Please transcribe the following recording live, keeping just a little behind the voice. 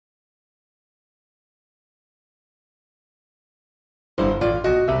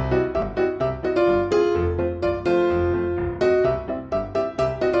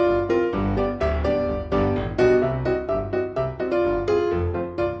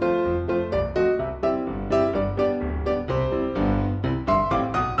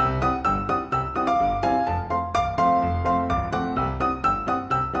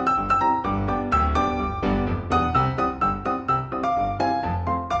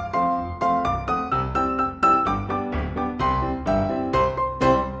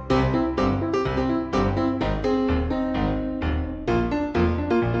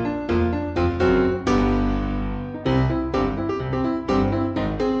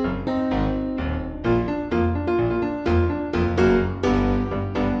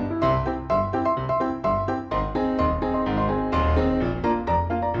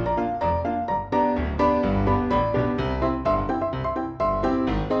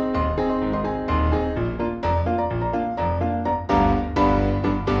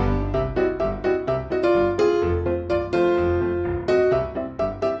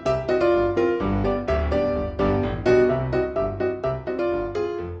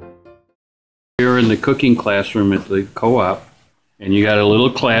You're in the cooking classroom at the co-op, and you got a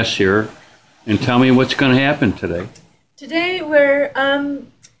little class here. And tell me what's going to happen today. Today we're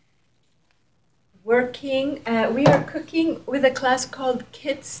we are cooking with a class called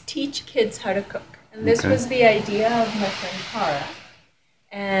Kids Teach Kids How to Cook. And this was the idea of my friend Cara.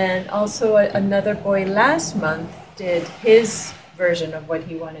 And also another boy last month did his version of what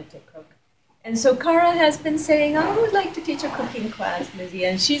he wanted to cook. And so Cara has been saying, I would like to teach a cooking class, Lizzie.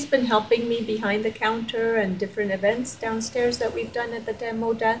 And she's been helping me behind the counter and different events downstairs that we've done at the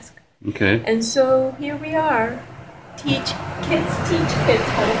demo desk. Okay. And so here we are, Teach Kids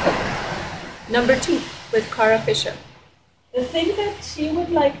How to Cook. Number 2 with Cara Fisher. The thing that she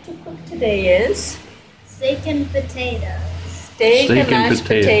would like to cook today is steak and potatoes. Steak and mashed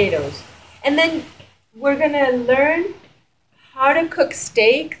potatoes. And then we're going to learn how to cook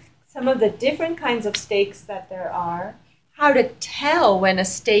steak, some of the different kinds of steaks that there are, how to tell when a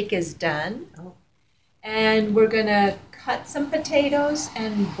steak is done. And we're going to cut some potatoes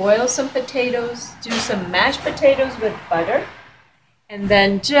and boil some potatoes, do some mashed potatoes with butter. And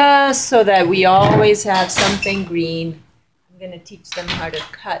then just so that we always have something green, I'm going to teach them how to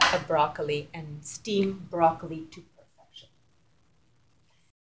cut a broccoli and steam broccoli to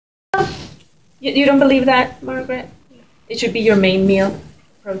perfection. You don't believe that, Margaret? It should be your main meal,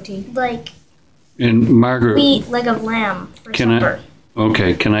 protein. And Margaret, we eat leg of lamb for supper.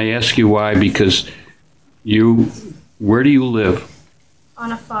 Can I ask you why? Because where do you live?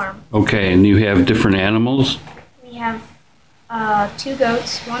 On a farm. Okay, and you have different animals? We have 2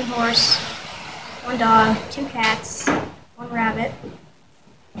 goats, 1 horse, 1 dog, 2 cats, 1 rabbit,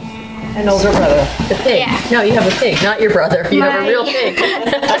 and an older brother. The pig. Yeah. No, you have a pig, not your brother. You have a real pig.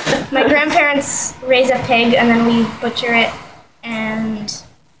 My grandparents raise a pig and then we butcher it, and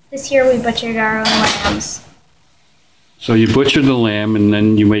this year we butchered our own lambs. So you butcher the lamb and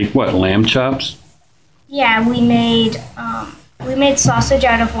then you make what, lamb chops? Yeah, we made sausage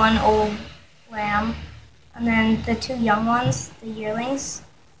out of 1 old lamb, and then the 2 young ones, the yearlings,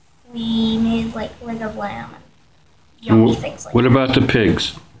 we made leg of lamb and yummy things like that. What about the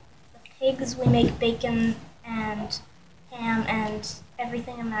pigs? The pigs, we make bacon and ham and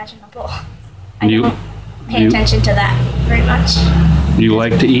everything imaginable. I don't pay attention to that very much. You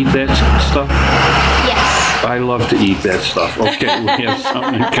like to eat that stuff? Yes. I love to eat that stuff. Okay, we have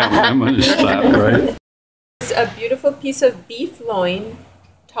something in common. I'm going to stop, right? It's a beautiful piece of beef loin,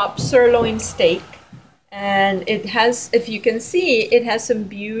 top sirloin steak, and it has, if you can see, it has some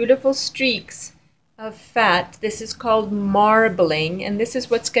beautiful streaks of fat. This is called marbling, and this is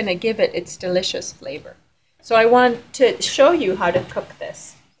what's going to give it its delicious flavor. So I want to show you how to cook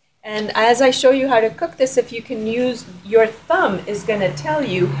this. And as I show you how to cook this, if you can use your thumb, is going to tell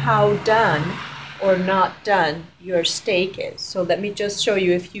you how done or not done your steak is. So let me just show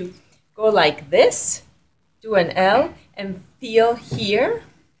you. If you go like this, do an L and feel here,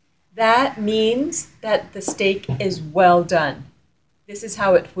 that means that the steak is well done. This is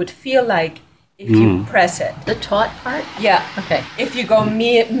how it would feel like if you press it. The taut part? Yeah. Okay. If you go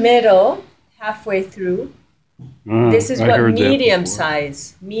middle, halfway through, this is what medium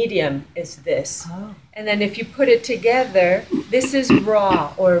size. Medium is this. Oh. And then if you put it together, this is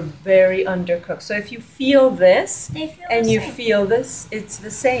raw or very undercooked. So if you feel this and you feel this, it's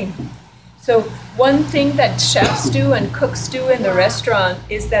the same. So one thing that chefs do and cooks do in the restaurant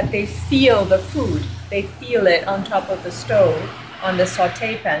is that they feel the food. They feel it on top of the stove, on the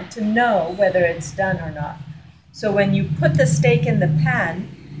saute pan, to know whether it's done or not. So when you put the steak in the pan,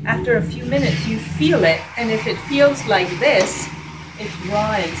 after a few minutes you feel it, and if it feels like this, it's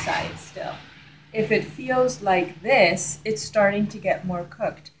raw inside still. If it feels like this, it's starting to get more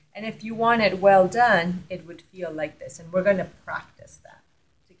cooked. And if you want it well done, it would feel like this. And we're going to practice that.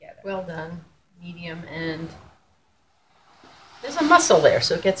 Well done, medium, and there's a muscle there,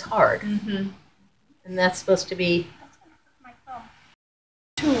 so it gets hard. And that's supposed to be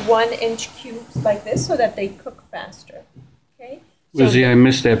 2 1-inch cubes like this so that they cook faster. Okay. Lizzie, I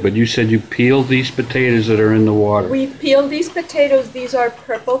missed that, but you said you peeled these potatoes that are in the water. We peeled these potatoes. These are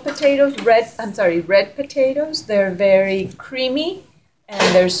purple potatoes, red potatoes. They're very creamy and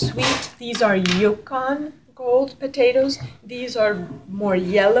they're sweet. These are Yukon Gold potatoes. These are more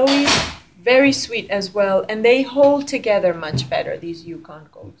yellowy, very sweet as well, and they hold together much better, these Yukon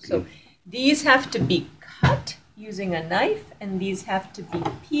Gold. So these have to be cut using a knife, and these have to be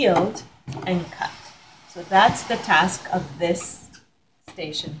peeled and cut. So that's the task of this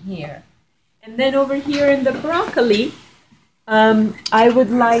station here. And then over here in the broccoli, I would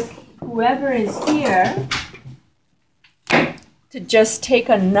like whoever is here to just take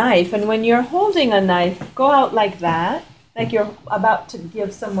a knife, and when you're holding a knife, go out like that, like you're about to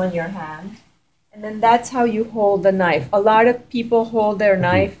give someone your hand, And then that's how you hold the knife. A lot of people hold their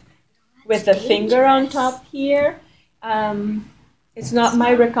knife with the finger on top here. It's not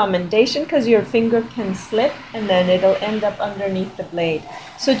my recommendation because your finger can slip and then it'll end up underneath the blade.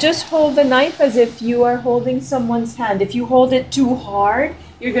 So just hold the knife as if you are holding someone's hand. If you hold it too hard,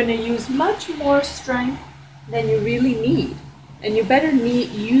 you're going to use much more strength than you really need. And you better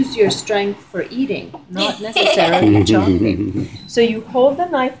use your strength for eating, not necessarily chopping. So you hold the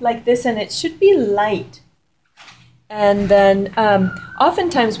knife like this and it should be light. And then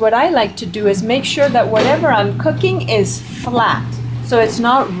oftentimes what I like to do is make sure that whatever I'm cooking is flat. So it's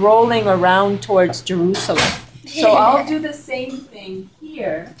not rolling around towards Jerusalem. So I'll do the same thing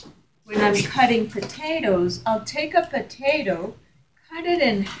here when I'm cutting potatoes. I'll take a potato, cut it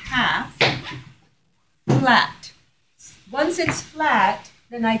in half, flat. Once it's flat,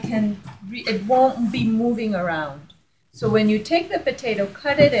 then it won't be moving around. So when you take the potato,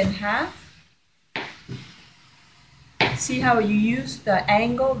 cut it in half. See how you use the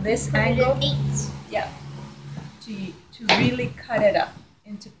angle, this angle? Yeah. To really cut it up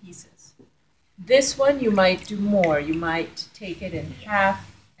into pieces. This one you might do more. You might take it in half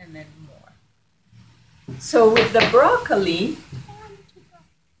and then more. So with the broccoli,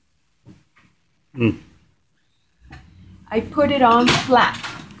 I put it on flat.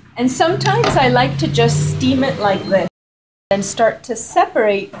 And sometimes I like to just steam it like this and start to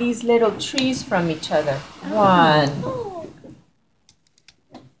separate these little trees from each other. 1,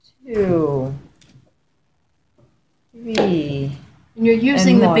 2, 3. And you're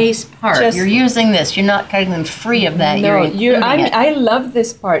using the base part. You're using this. You're not cutting them free of that. No, I I love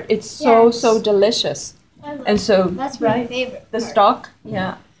this part. It's so delicious. And so that's my favorite the part. stalk,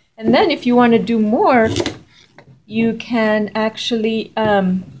 yeah. And then if you want to do more, you can actually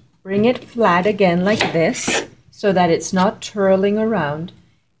bring it flat again like this so that it's not twirling around.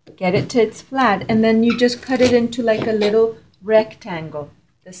 Get it to its flat, and then you just cut it into like a little rectangle,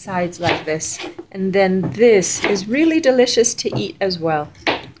 the sides like this. And then this is really delicious to eat as well.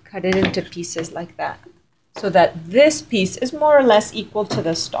 Cut it into pieces like that so that this piece is more or less equal to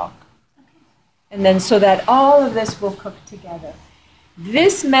the stalk. And then so that all of this will cook together.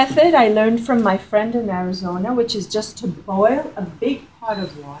 This method I learned from my friend in Arizona, which is just to boil a big pot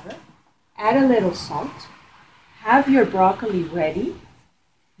of water, add a little salt, have your broccoli ready.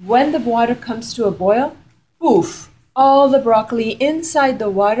 When the water comes to a boil, poof, all the broccoli inside the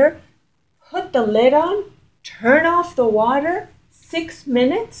water, put the lid on, turn off the water, 6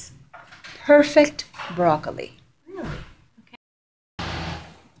 minutes, perfect broccoli. Really? Okay.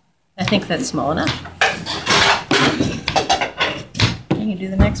 I think that's small enough. Can you do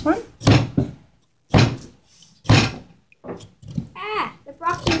the next one? The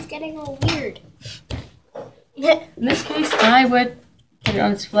broccoli is getting all weird. In this case, I would put it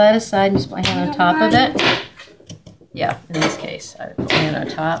on its flattest side and just put my hand on top of it. Yeah, in this case, I would put my hand on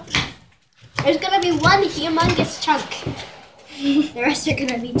top. There's going to be one humongous chunk. The rest are going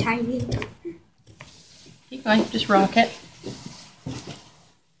to be tiny. Keep going, just rock it.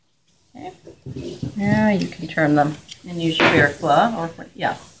 Okay. Now you can turn them and use your bear claw, or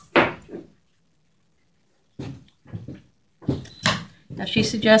yeah. Now she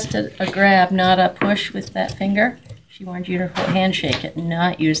suggested a grab, not a push with that finger. She wanted you to handshake it and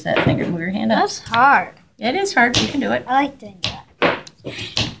not use that finger. Move your hand up. That's hard. It is hard, but you can do it. I like doing that.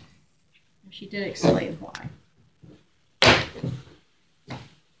 She did explain why.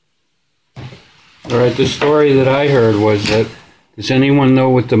 All right, the story that I heard was that, does anyone know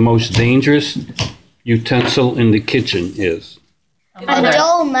what the most dangerous utensil in the kitchen is? A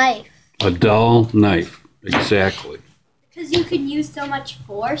dull knife. A dull knife, exactly. Because you can use so much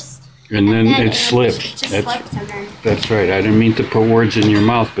force. And then it slips. Just slips and then... That's right. I didn't mean to put words in your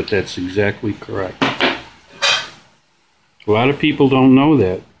mouth, but that's exactly correct. A lot of people don't know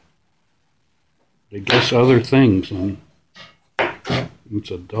that. They guess other things, and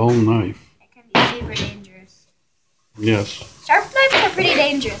it's a dull knife. It can be super dangerous. Yes. Sharp knives are pretty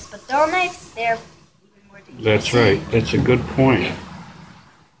dangerous, but dull knives, they're even more dangerous. That's right. That's a good point.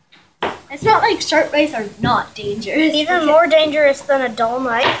 It's not like sharp knives are not dangerous. Even more dangerous than a dull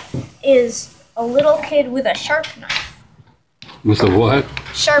knife is a little kid with a sharp knife. With a what?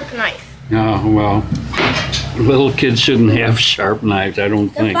 Sharp knife. Oh, well, little kids shouldn't have sharp knives, I don't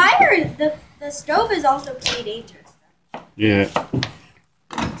think. The stove is also pretty dangerous. Yeah.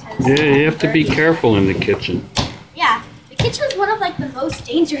 Yeah, you have to be careful in the kitchen. Yeah, the kitchen is one of like the most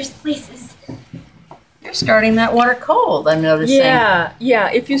dangerous places. You're starting that water cold, I'm noticing. Yeah, yeah.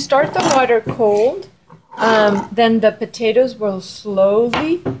 If you start the water cold, then the potatoes will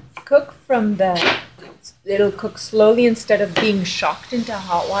slowly cook from the it'll cook slowly instead of being shocked into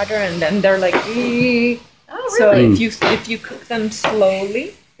hot water, and then they're like, "Ee." Oh, So really? if you cook them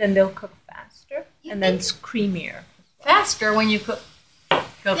slowly, then they'll cook faster and then it's creamier. Faster when you cook.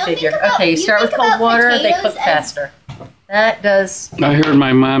 Go Don't figure. think about- Okay, you you start with think cold about water, they potatoes cook as- faster. That does. I heard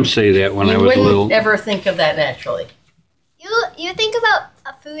my mom say that when I You was wouldn't little. ever think of that naturally. You think about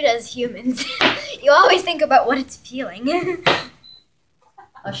food as humans. You always think about what it's feeling.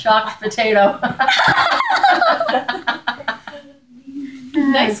 A shocked potato.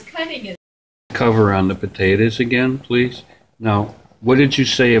 Nice cutting it. Cover on the potatoes again, please. Now, what did you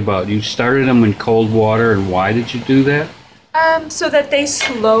say about you started them in cold water, and why did you do that? So that they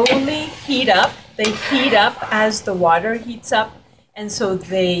slowly heat up. They heat up as the water heats up, and so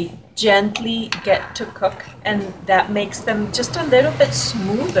they gently get to cook, and that makes them just a little bit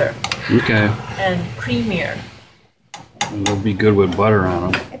smoother Okay, and creamier. and they'll be good with butter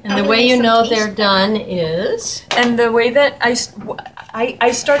on them. And the way you know they're done is. And the way that I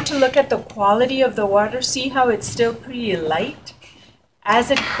start to look at the quality of the water, see how it's still pretty light. As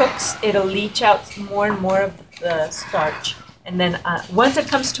it cooks, it'll leach out more and more of the starch. And then once it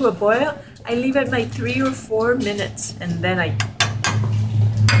comes to a boil, I leave it like 3 or 4 minutes, and then I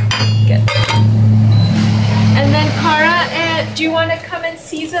get. And then Cara, do you want to come and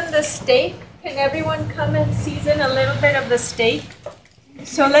season the steak? Can everyone come and season a little bit of the steak?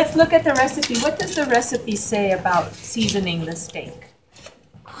 So let's look at the recipe. What does the recipe say about seasoning the steak?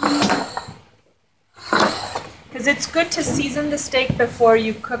 Because it's good to season the steak before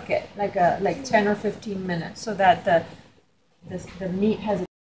you cook it, like 10 or 15 minutes, so that the meat has.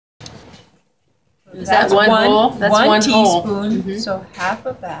 Is that one whole? That's one whole. teaspoon. Mhm. So half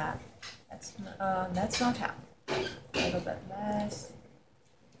of that. That's not half. A little bit less.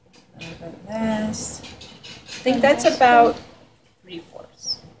 A little bit less. I think that's about 3/4.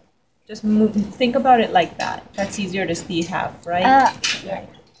 Just think about it like that. That's easier to see half, right? Yeah.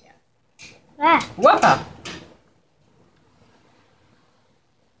 Ah. Whoa!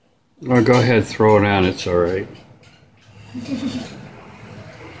 Oh, go ahead, throw it on. It's all right.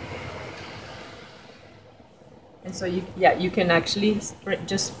 And so you can actually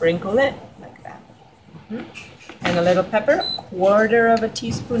just sprinkle it like that. And a little pepper, 1/4 of a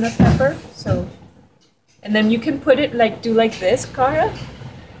teaspoon of pepper. So, and then you can put it do like this, Cara.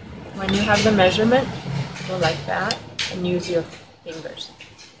 When you have the measurement, go like that and use your fingers.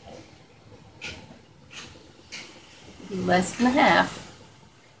 Less than half.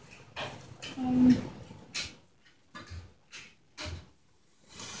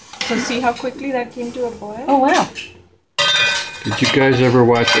 So see how quickly that came to a boil? Oh, wow. Did you guys ever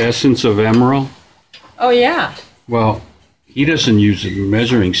watch Essence of Emerald? Oh yeah. Well, he doesn't use a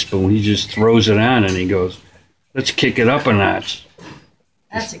measuring spoon. He just throws it on and he goes, let's kick it up a notch.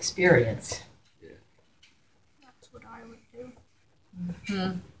 That's experience. That's what I would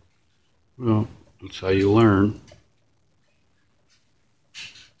do. Well, that's how you learn.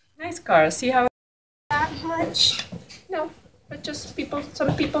 Nice, Cara. See how? That much. No, but just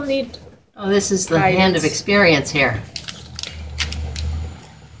some people need. Oh, this is the hand of Guidance. experience here.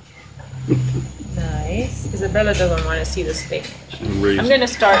 Nice. Isabella doesn't want to see the steak. She I'm raised- gonna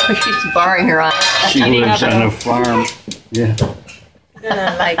start. She's barring her eyes. She eating lives up on a- a farm. Yeah.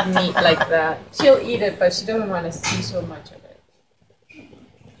 Doesn't like meat like that. She'll eat it, but she doesn't want to see so much of it.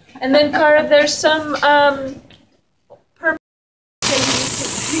 And then, Cara, there's some purple thing you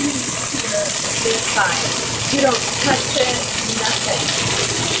can to this side. You don't touch it, nothing.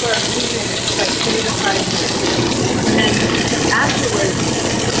 For a few minutes, like 3 to 5 minutes. And then afterwards,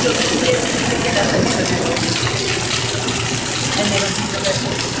 you'll be able to pick it up and cook it. And it'll be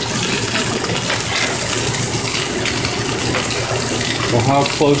delicious. Well, how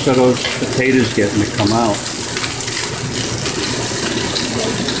close are those potatoes getting to come out?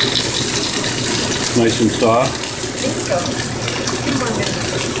 Nice and soft? I think so. 2 more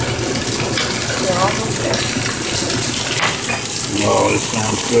minutes. We're almost there. Oh, this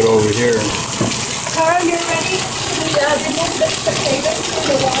sounds good over here. Cara, you ready to remove the potatoes from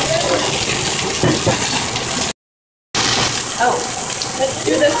the water? Oh, let's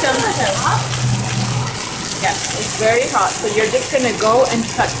do this sometime. Yeah, it's very hot, so you're just gonna go and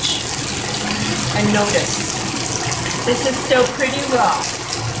touch and notice. This is still pretty raw.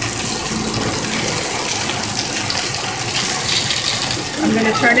 I'm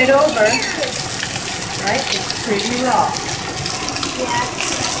gonna turn it over. Right, it's pretty raw.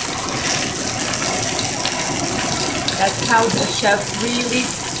 That's how the chef really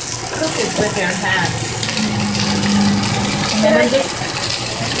cook it with their hands. And then just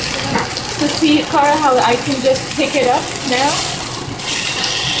to see, Cara, how I can just pick it up now.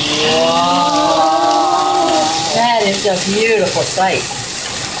 Whoa! It's a beautiful sight.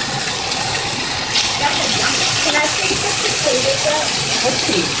 Can I take the potatoes out? Let's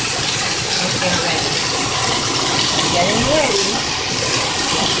see. Let's get ready. Getting ready.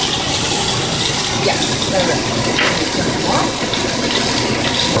 Yeah, they're ready. Turn them off.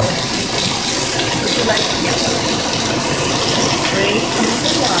 Would you like to get straight into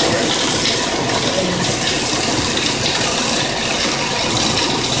the water?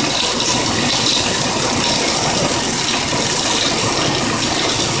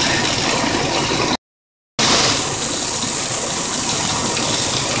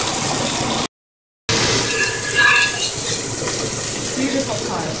 Beautiful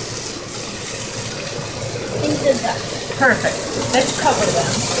color. Into the. Perfect. Let's cover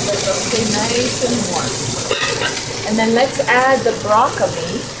them so that they'll stay nice and warm. And then let's add the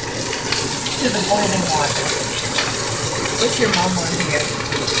broccoli to the boiling water. What's your mom on here?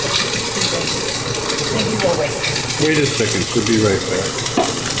 Maybe we'll wait. Wait a second, could be right back.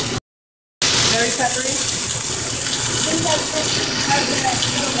 Very peppery? I think that's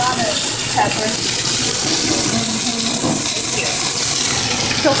just a lot of Pepper.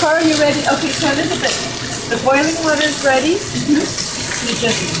 So far, are you ready? Okay, so Elizabeth, the boiling water is ready. You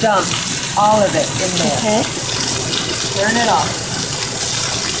just dump all of it in there. Okay. Turn it off.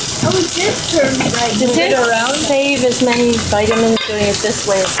 Oh, it did turn right. Does Move it it around. save as many vitamins doing it this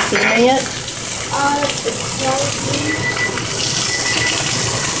way as steaming it? It's probably.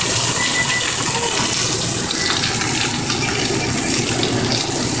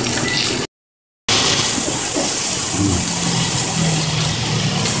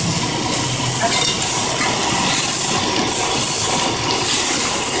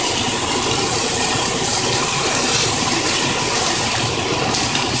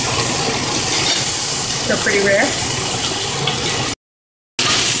 So pretty rare.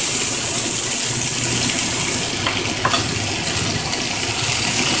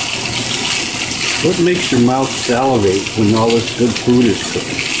 What makes your mouth salivate when all this good food is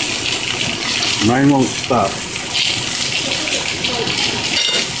cooking? Mine won't stop. You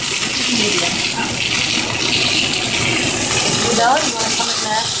know, you want to come and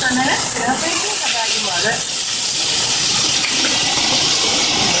mash for a minute? You know, how about you, Margaret?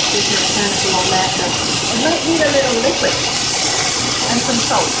 This is kind of small mash up. It might need a little liquid and some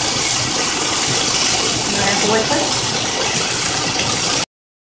salt. You want to add the liquid?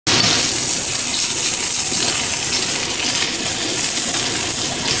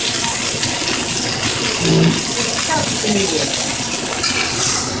 Medium.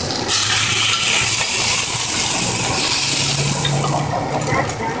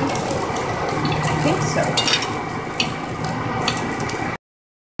 I think so.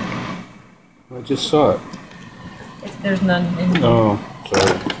 I just saw it. If there's none in here. Oh,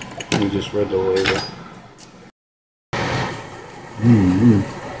 sorry. We just read the label. Mm-hmm.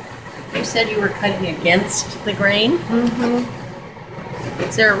 You said you were cutting against the grain. Mm-hmm.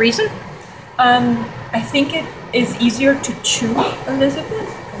 Is there a reason? I think it is easier to chew, Elizabeth.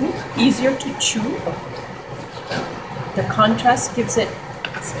 Easier to chew. The contrast gives it,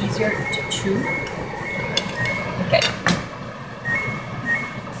 it's easier to chew. Okay.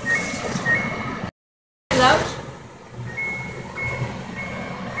 Out.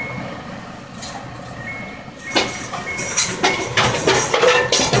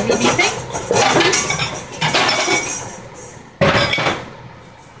 What do you think?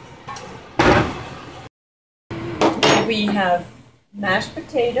 We have mashed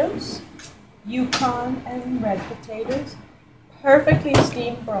potatoes, Yukon and red potatoes, perfectly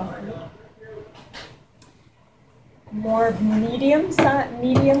steamed broccoli, more medium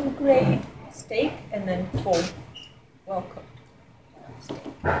grade steak, and then full, well cooked steak.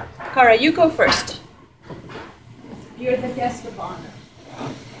 Cara, you go first. You're the guest of honor.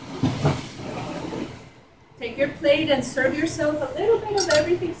 Take your plate and serve yourself a little bit of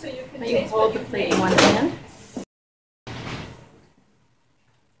everything so you can Maybe taste hold what the you plate made. in one hand.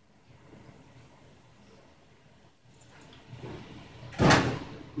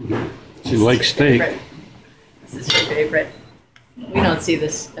 She likes steak. This is your favorite. We don't see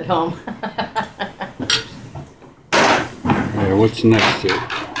this at home. Yeah, what's next here?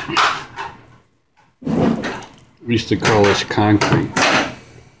 We used to call this concrete.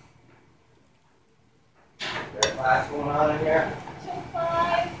 Class going on in here? Till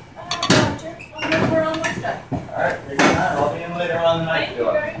 5, Roger. We're almost done. Alright, take your time. I'll be in later on the night. Thank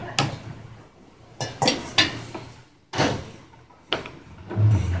you very much.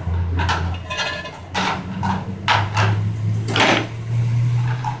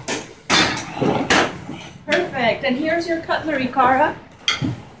 Perfect. And here's your cutlery, Cara.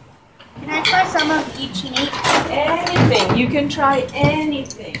 Can I try some of each meat? Anything. You can try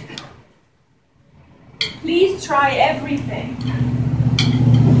anything. Please try everything.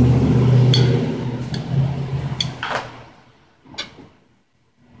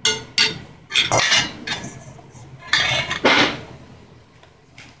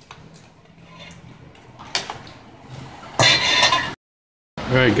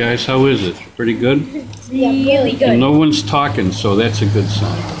 All right, guys, how is it? Pretty good? Really good. And no one's talking, so that's a good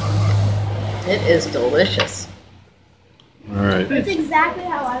sign. It is delicious. All right, It's exactly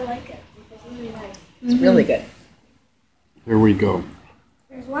how I like it. It's really good. here we go.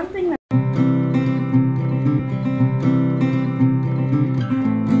 There's one thing that